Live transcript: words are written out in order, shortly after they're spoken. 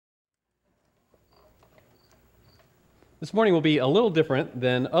This morning will be a little different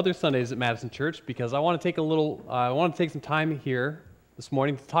than other Sundays at Madison Church because I want to take some time here this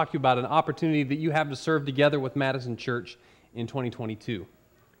morning to talk to you about an opportunity that you have to serve together with Madison Church in 2022.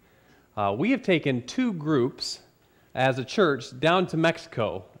 We have taken two groups as a church down to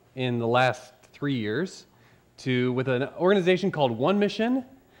Mexico in the last 3 years with an organization called One Mission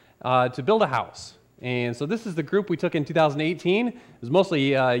to build a house. And so this is the group we took in 2018. It was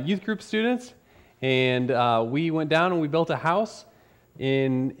mostly youth group students. And we went down and we built a house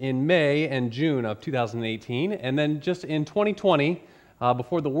in May and June of 2018. And then just in 2020,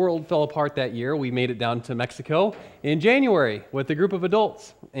 before the world fell apart that year, we made it down to Mexico in January with a group of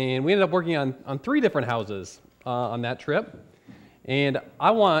adults. And we ended up working on 3 different houses on that trip. And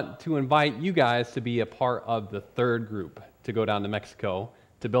I want to invite you guys to be a part of the 3rd group to go down to Mexico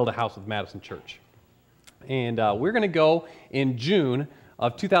to build a house with Madison Church. And we're going to go in June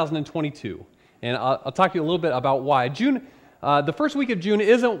of 2022. And I'll talk to you a little bit about why. The first week of June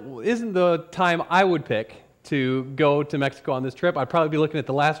isn't the time I would pick to go to Mexico on this trip. I'd probably be looking at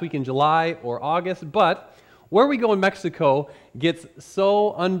the last week in July or August. But where we go in Mexico gets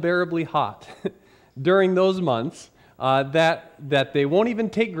so unbearably hot during those months that they won't even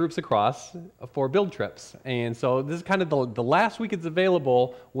take groups across for build trips. And so this is kind of the last week it's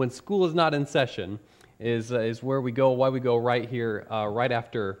available when school is not in session is where we go, why we go right here, right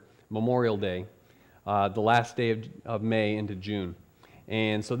after Memorial Day, the last day of May into June.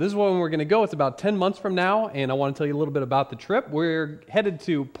 And so this is when we're going to go. It's about 10 months from now, and I want to tell you a little bit about the trip. We're headed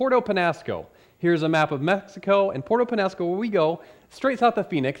to Puerto Penasco. Here's a map of Mexico, and Puerto Penasco, where we go, straight south of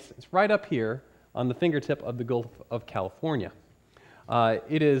Phoenix. It's right up here on the fingertip of the Gulf of California.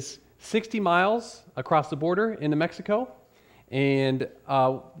 It is 60 miles across the border into Mexico. And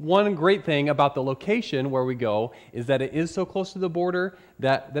one great thing about the location where we go is that it is so close to the border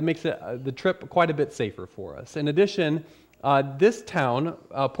that makes the trip quite a bit safer for us. In addition, this town,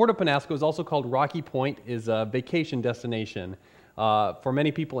 Puerto Penasco, is also called Rocky Point, is a vacation destination for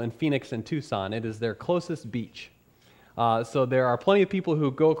many people in Phoenix and Tucson. It is their closest beach. So there are plenty of people who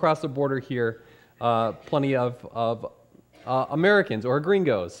go across the border here, plenty of Americans or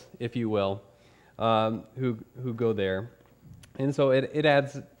gringos, if you will, who go there. And so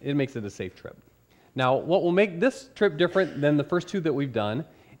it makes it a safe trip. Now, what will make this trip different than the first 2 that we've done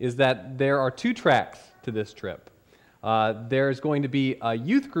is that there are 2 tracks to this trip. There's going to be a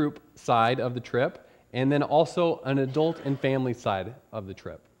youth group side of the trip, and then also an adult and family side of the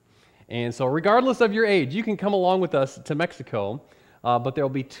trip. And so regardless of your age, you can come along with us to Mexico, but there will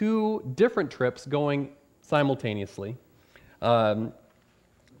be 2 different trips going simultaneously.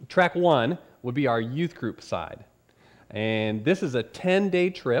 Track 1 would be our youth group side. And this is a 10-day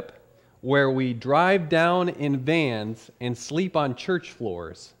trip where we drive down in vans and sleep on church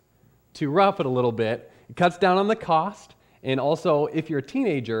floors. To rough it a little bit, it cuts down on the cost, and also if you're a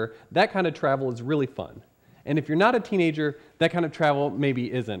teenager, that kind of travel is really fun. And if you're not a teenager, that kind of travel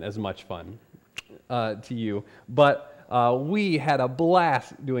maybe isn't as much fun to you. But we had a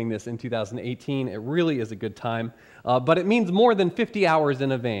blast doing this in 2018. It really is a good time. But it means more than 50 hours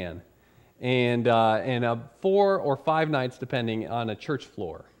in a van. And 4 or 5 nights depending on a church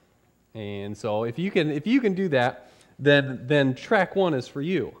floor. And so if you can do that, then track 1 is for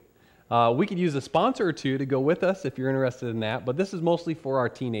you. We could use a sponsor or 2 to go with us if you're interested in that, but this is mostly for our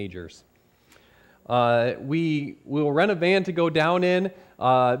teenagers. We will rent a van to go down in.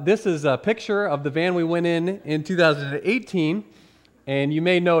 This is a picture of the van we went in 2018, and you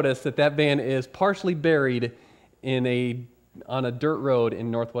may notice that van is partially buried on a dirt road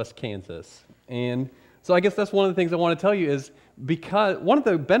in northwest Kansas. And so I guess that's one of the things I want to tell you is because one of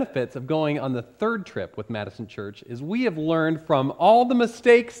the benefits of going on the 3rd trip with Madison Church is we have learned from all the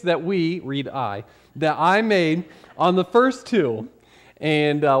mistakes that I made on the first 2.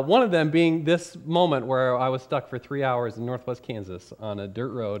 And one of them being this moment where I was stuck for 3 hours in northwest Kansas on a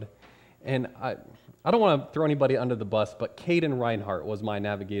dirt road. And I don't want to throw anybody under the bus, but Caden Reinhardt was my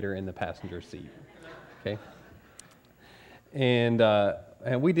navigator in the passenger seat. Okay? And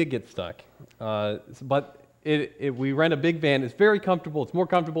we did get stuck, but we rent a big van. It's very comfortable. It's more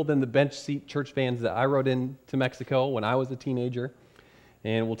comfortable than the bench seat church vans that I rode into Mexico when I was a teenager.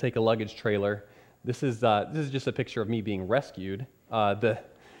 And we'll take a luggage trailer. This is just a picture of me being rescued. The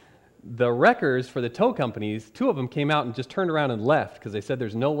wreckers for the tow companies, 2 of them came out and just turned around and left because they said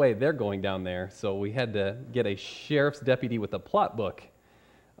there's no way they're going down there. So we had to get a sheriff's deputy with a plot book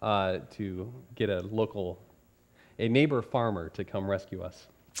to get a neighbor farmer to come rescue us.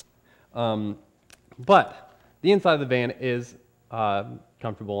 But the inside of the van is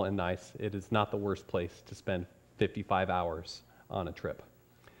comfortable and nice. It is not the worst place to spend 55 hours on a trip.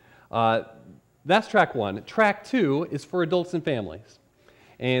 That's track one. Track two is for adults and families.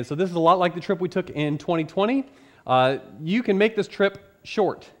 And so this is a lot like the trip we took in 2020. You can make this trip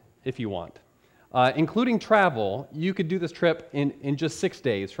short if you want. Including travel, you could do this trip in just 6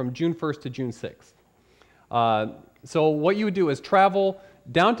 days, from June 1st to June 6th. So what you would do is travel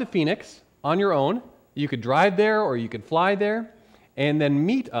down to Phoenix on your own. You could drive there or you could fly there, and then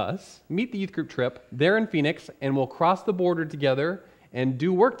meet the youth group trip there in Phoenix, and we'll cross the border together and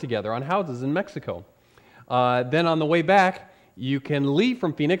do work together on houses in Mexico. Then on the way back, you can leave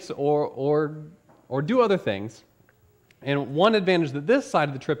from Phoenix or do other things. And one advantage that this side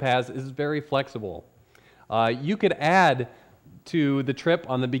of the trip has is very flexible. You could add to the trip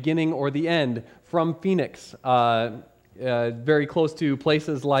on the beginning or the end from Phoenix, very close to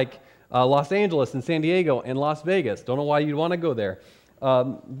places like Los Angeles and San Diego and Las Vegas. Don't know why you'd want to go there.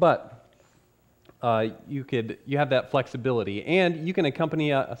 But you have that flexibility. And you can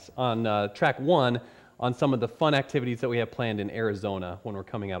accompany us on track one on some of the fun activities that we have planned in Arizona when we're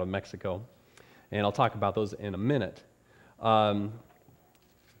coming out of Mexico. And I'll talk about those in a minute. When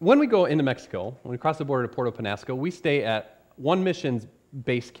we go into Mexico, when we cross the border to Puerto Penasco, we stay at One Mission's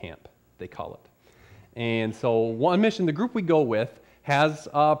base camp, they call it. And so One Mission, the group we go with, has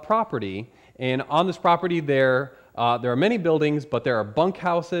property. And on this property there are many buildings, but there are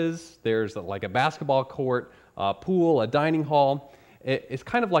bunkhouses, there's like a basketball court, a pool, a dining hall. It's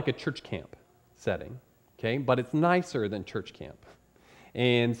kind of like a church camp setting, okay? But it's nicer than church camp.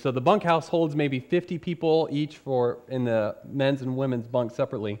 And so the bunkhouse holds maybe 50 people each in the men's and women's bunks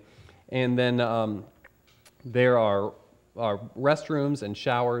separately. And then there are restrooms and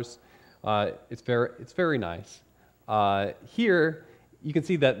showers. It's very nice. Here, you can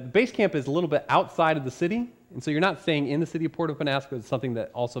see that the base camp is a little bit outside of the city, and so you're not staying in the city of Puerto Penasco. It's something that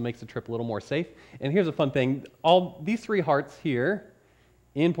also makes the trip a little more safe. And here's a fun thing. All these three hearts here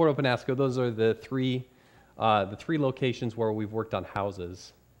in Puerto Penasco, those are the three locations where we've worked on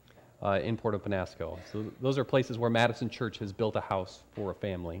houses in Puerto Penasco. So those are places where Madison Church has built a house for a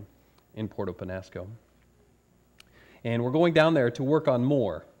family in Puerto Penasco. And we're going down there to work on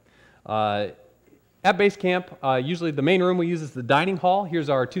more. At base camp, usually the main room we use is the dining hall. Here's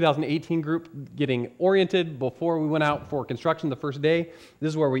our 2018 group getting oriented before we went out for construction the first day. This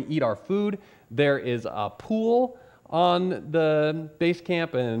is where we eat our food. There is a pool on the base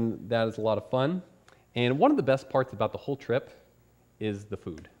camp, and that is a lot of fun. And one of the best parts about the whole trip is the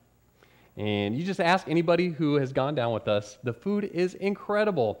food. And you just ask anybody who has gone down with us, the food is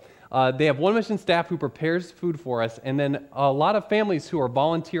incredible. They have One Mission staff who prepares food for us, and then a lot of families who are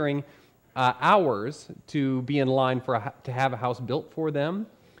volunteering hours to be in line to have a house built for them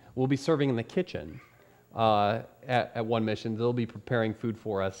will be serving in the kitchen at One Mission. They'll be preparing food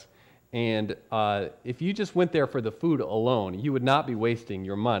for us. And if you just went there for the food alone, you would not be wasting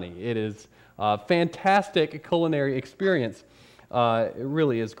your money. It is a fantastic culinary experience. It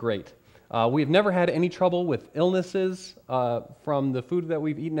really is great. We've never had any trouble with illnesses from the food that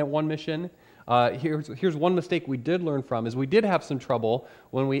we've eaten at One Mission. Here's one mistake we did learn from, is we did have some trouble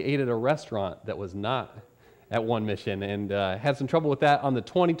when we ate at a restaurant that was not at One Mission, and had some trouble with that on the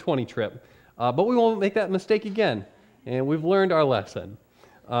 2020 trip. But we won't make that mistake again, and we've learned our lesson.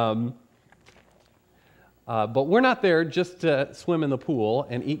 But we're not there just to swim in the pool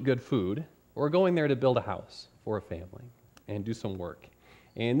and eat good food. We're going there to build a house for a family and do some work.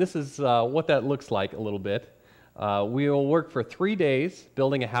 And this is what that looks like a little bit. We will work for 3 days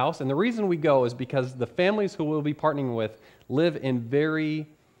building a house, and the reason we go is because the families who we'll be partnering with live in very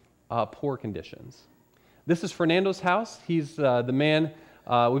poor conditions. This is Fernando's house. He's the man.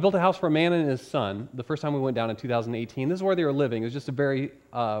 We built a house for a man and his son the first time we went down in 2018. This is where they were living. It was just a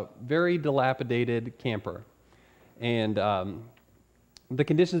very dilapidated camper. And the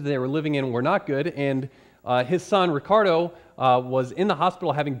conditions that they were living in were not good, and his son, Ricardo, was in the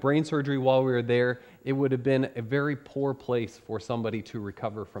hospital having brain surgery while we were there. It would have been a very poor place for somebody to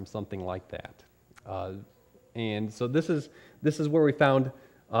recover from something like that. And so this is where we found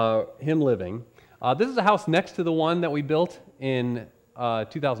him living. This is a house next to the one that we built in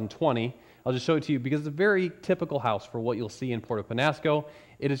 2020. I'll just show it to you because it's a very typical house for what you'll see in Puerto Penasco.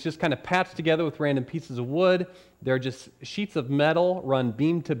 It is just kind of patched together with random pieces of wood. They're just sheets of metal run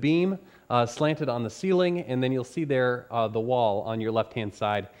beam to beam, slanted on the ceiling, and then you'll see there the wall on your left-hand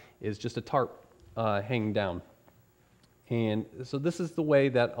side is just a tarp hanging down. And so this is the way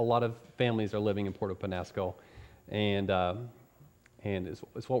that a lot of families are living in Puerto Penasco, and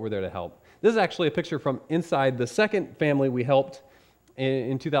it's what we're there to help. This is actually a picture from inside the second family we helped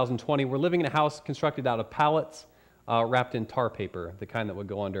in 2020. We're living in a house constructed out of pallets wrapped in tar paper, the kind that would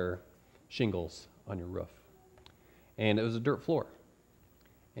go under shingles on your roof. And it was a dirt floor.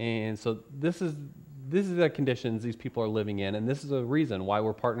 And so this is the conditions these people are living in, and this is a reason why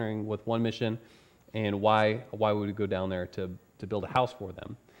we're partnering with One Mission and why we would go down there to build a house for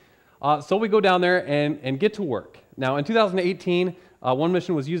them. So we go down there and get to work. Now in 2018, One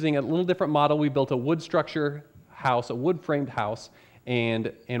Mission was using a little different model. We built a wood structure house, a wood framed house,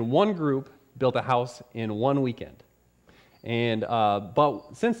 and one group built a house in one weekend. And but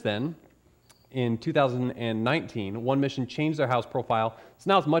since then, in 2019, One Mission changed their house profile. So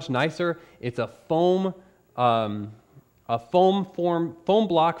now it's much nicer. It's a foam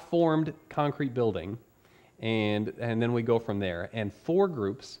block formed concrete building, and then we go from there. And 4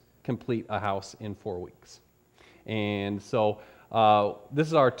 groups complete a house in 4 weeks. And so this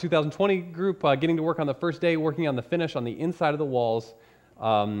is our 2020 group getting to work on the first day, working on the finish on the inside of the walls.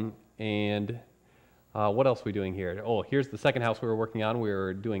 What else are we doing here? Oh, here's the second house we were working on. We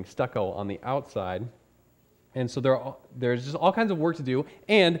were doing stucco on the outside. And so there's just all kinds of work to do,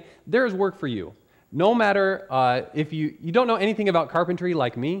 and there's work for you. No matter if you don't know anything about carpentry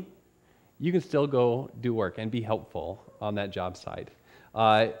like me, you can still go do work and be helpful on that job site.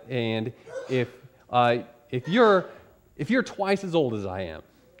 And if you're twice as old as I am,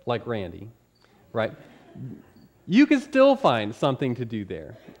 like Randy, right? You can still find something to do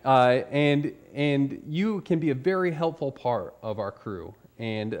there, and you can be a very helpful part of our crew.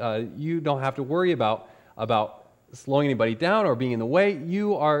 And you don't have to worry about slowing anybody down or being in the way.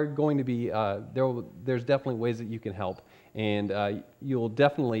 You are going to be there's definitely ways that you can help, and you'll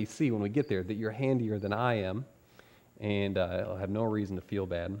definitely see when we get there that you're handier than I am, and I'll have no reason to feel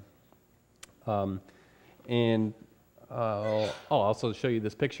bad. I'll also show you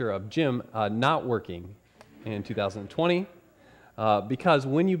this picture of Jim not working in 2020, because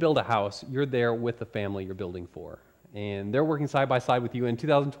when you build a house, you're there with the family you're building for. And they're working side by side with you. In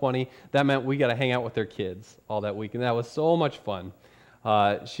 2020, that meant we got to hang out with their kids all that week, and that was so much fun.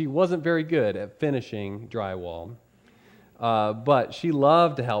 She wasn't very good at finishing drywall, but she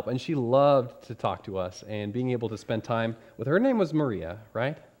loved to help, and she loved to talk to us and being able to spend time with her. Her name was Maria,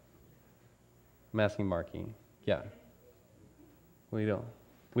 right? I'm asking Marky. Yeah. We don't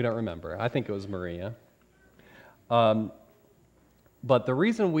remember. I think it was Maria. But the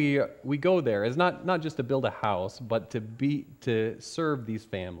reason we go there is not just to build a house, but to serve these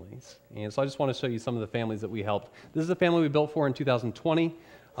families. And so I just want to show you some of the families that we helped. This is a family we built for in 2020.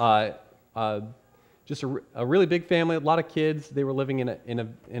 Just a really big family, a lot of kids. They were living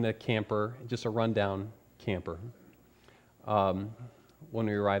in a camper, just a rundown camper. When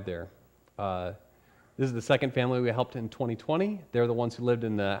we arrived there, this is the second family we helped in 2020. They're the ones who lived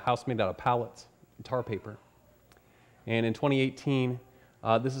in the house made out of pallets and tar paper. And in 2018,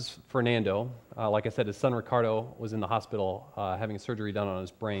 this is Fernando. Like I said, his son Ricardo was in the hospital having surgery done on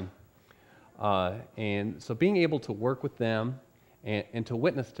his brain. And so being able to work with them and to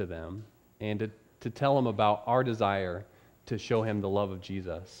witness to them and to tell them about our desire to show him the love of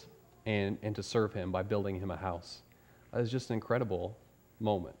Jesus and to serve him by building him a house is just an incredible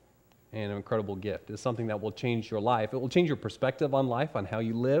moment and an incredible gift. It's something that will change your life. It will change your perspective on life, on how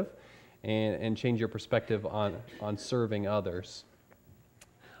you live, and change your perspective on serving others.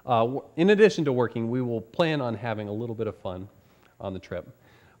 In addition to working, we will plan on having a little bit of fun on the trip.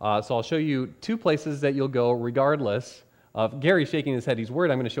 So I'll show you 2 places that you'll go regardless of Gary shaking his head. He's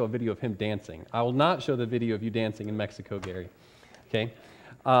worried I'm going to show a video of him dancing. I will not show the video of you dancing in Mexico, Gary. Okay?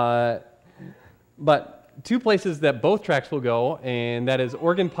 But 2 places that both tracks will go, and that is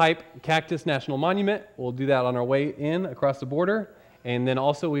Organ Pipe Cactus National Monument. We'll do that on our way in across the border. And then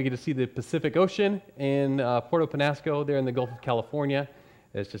also we get to see the Pacific Ocean in Puerto Penasco there in the Gulf of California.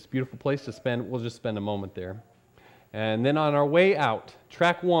 It's just a beautiful place to spend. We'll just spend a moment there. And then on our way out,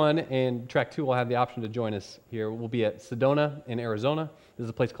 track 1 and track 2 will have the option to join us here. We'll be at Sedona in Arizona. This is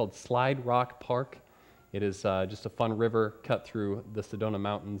a place called Slide Rock Park. It is just a fun river cut through the Sedona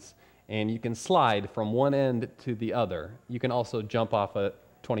Mountains. And you can slide from one end to the other. You can also jump off a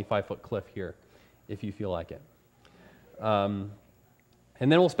 25-foot cliff here if you feel like it.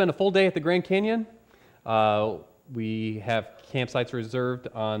 And then we'll spend a full day at the Grand Canyon. We have campsites reserved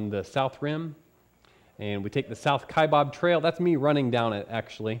on the South Rim. And we take the South Kaibab Trail. That's me running down it,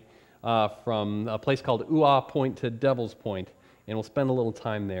 actually, from a place called Ua Point to Devil's Point. And we'll spend a little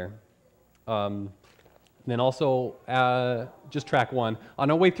time there. Then also, just track 1. On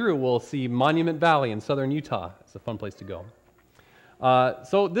our way through, we'll see Monument Valley in southern Utah. It's a fun place to go.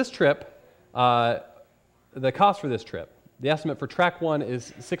 So this trip, the cost for this trip, the estimate for track 1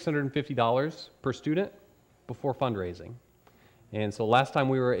 is $650 per student before fundraising. And so last time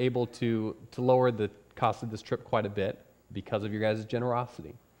we were able to lower the cost of this trip quite a bit because of your guys'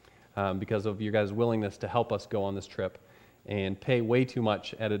 generosity, because of your guys' willingness to help us go on this trip. and pay way too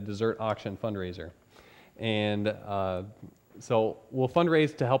much at a dessert auction fundraiser. And so we'll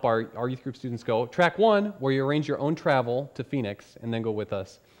fundraise to help our youth group students go. Track 1, where you arrange your own travel to Phoenix and then go with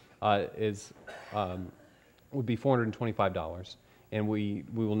us, would be $425, and we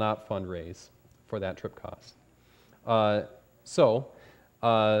will not fundraise for that trip cost.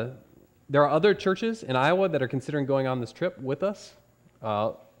 There are other churches in Iowa that are considering going on this trip with us.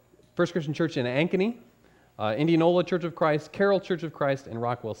 First Christian Church in Ankeny, Indianola Church of Christ, Carroll Church of Christ, and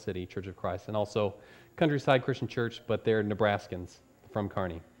Rockwell City Church of Christ, and also Countryside Christian Church, but they're Nebraskans from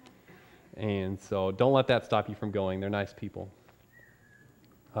Kearney. And so don't let that stop you from going. They're nice people.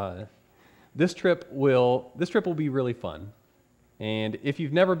 This trip will be really fun. And if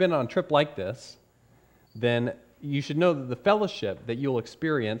you've never been on a trip like this, then you should know that the fellowship that you'll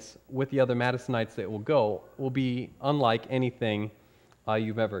experience with the other Madisonites that will go will be unlike anything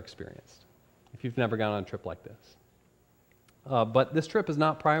you've ever experienced if you've never gone on a trip like this. But this trip is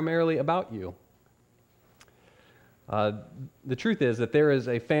not primarily about you. The truth is that there is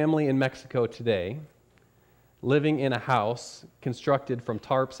a family in Mexico today living in a house constructed from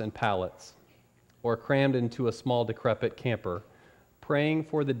tarps and pallets, or crammed into a small decrepit camper, praying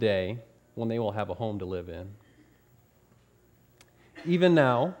for the day when they will have a home to live in. Even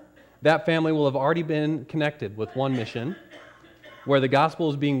now, that family will have already been connected with One Mission, where the gospel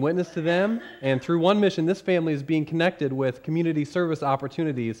is being witnessed to them, and through One Mission, this family is being connected with community service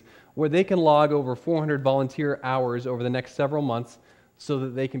opportunities where they can log over 400 volunteer hours over the next several months so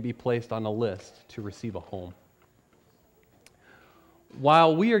that they can be placed on a list to receive a home.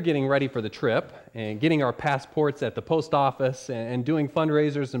 While we are getting ready for the trip and getting our passports at the post office and doing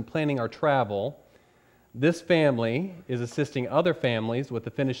fundraisers and planning our travel, this family is assisting other families with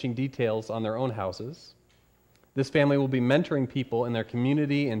the finishing details on their own houses. This family will be mentoring people in their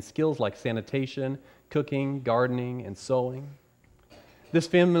community in skills like sanitation, cooking, gardening, and sewing. This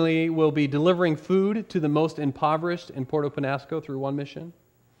family will be delivering food to the most impoverished in Puerto Penasco through One Mission.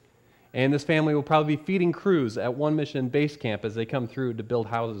 And this family will probably be feeding crews at One Mission base camp as they come through to build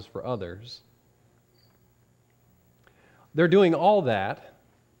houses for others. They're doing all that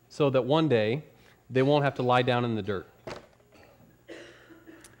so that one day they won't have to lie down in the dirt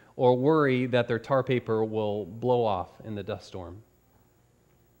or worry that their tar paper will blow off in the dust storm.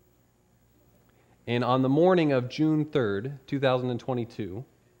 And on the morning of June 3rd, 2022,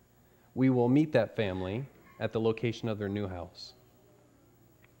 we will meet that family at the location of their new house.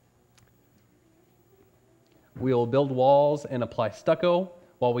 We'll build walls and apply stucco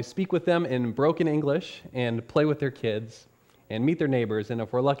while we speak with them in broken English and play with their kids and meet their neighbors, and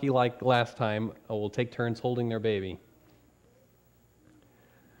if we're lucky like last time, we'll take turns holding their baby.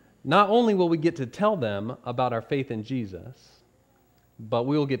 Not only will we get to tell them about our faith in Jesus, but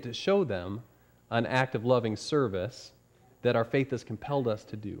we will get to show them an act of loving service that our faith has compelled us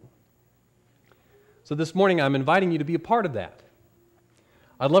to do. So this morning, I'm inviting you to be a part of that.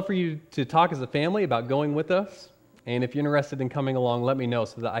 I'd love for you to talk as a family about going with us, and if you're interested in coming along, let me know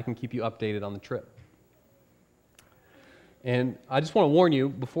so that I can keep you updated on the trip. And I just want to warn you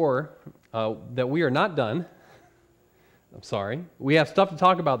before that we are not done. I'm sorry. We have stuff to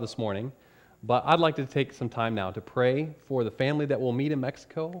talk about this morning, but I'd like to take some time now to pray for the family that we'll meet in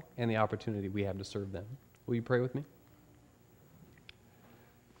Mexico and the opportunity we have to serve them. Will you pray with me?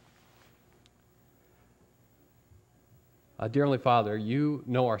 Dear Heavenly Father, you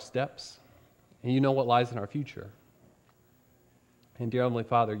know our steps, and you know what lies in our future. And dear Heavenly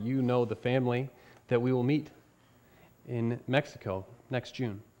Father, you know the family that we will meet in Mexico next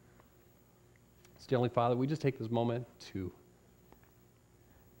June. So dear Heavenly Father, we just take this moment to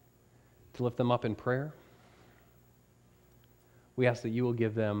lift them up in prayer. We ask that you will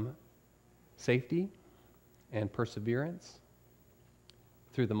give them safety and perseverance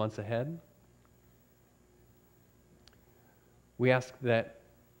through the months ahead. We ask that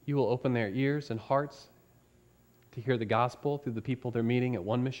you will open their ears and hearts to hear the gospel through the people they're meeting at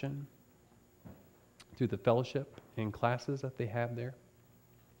One Mission, through the fellowship and classes that they have there.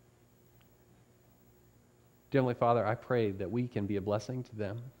 Dear Heavenly Father, I pray that we can be a blessing to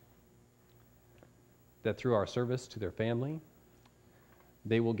them, that through our service to their family,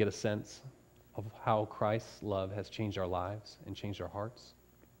 they will get a sense of how Christ's love has changed our lives and changed our hearts.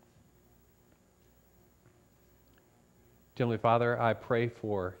 Dear Heavenly Father, I pray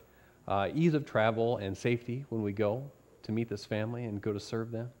for ease of travel and safety when we go to meet this family and go to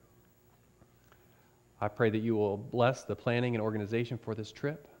serve them. I pray that you will bless the planning and organization for this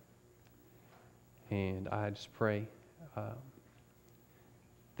trip. And I just pray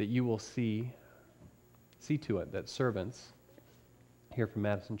that you will see to it that servants here from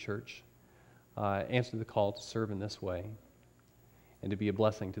Madison Church answer the call to serve in this way and to be a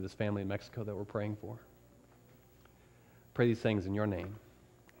blessing to this family in Mexico that we're praying for. Pray these things in your name.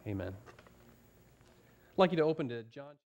 Amen. I'd like you to open to John.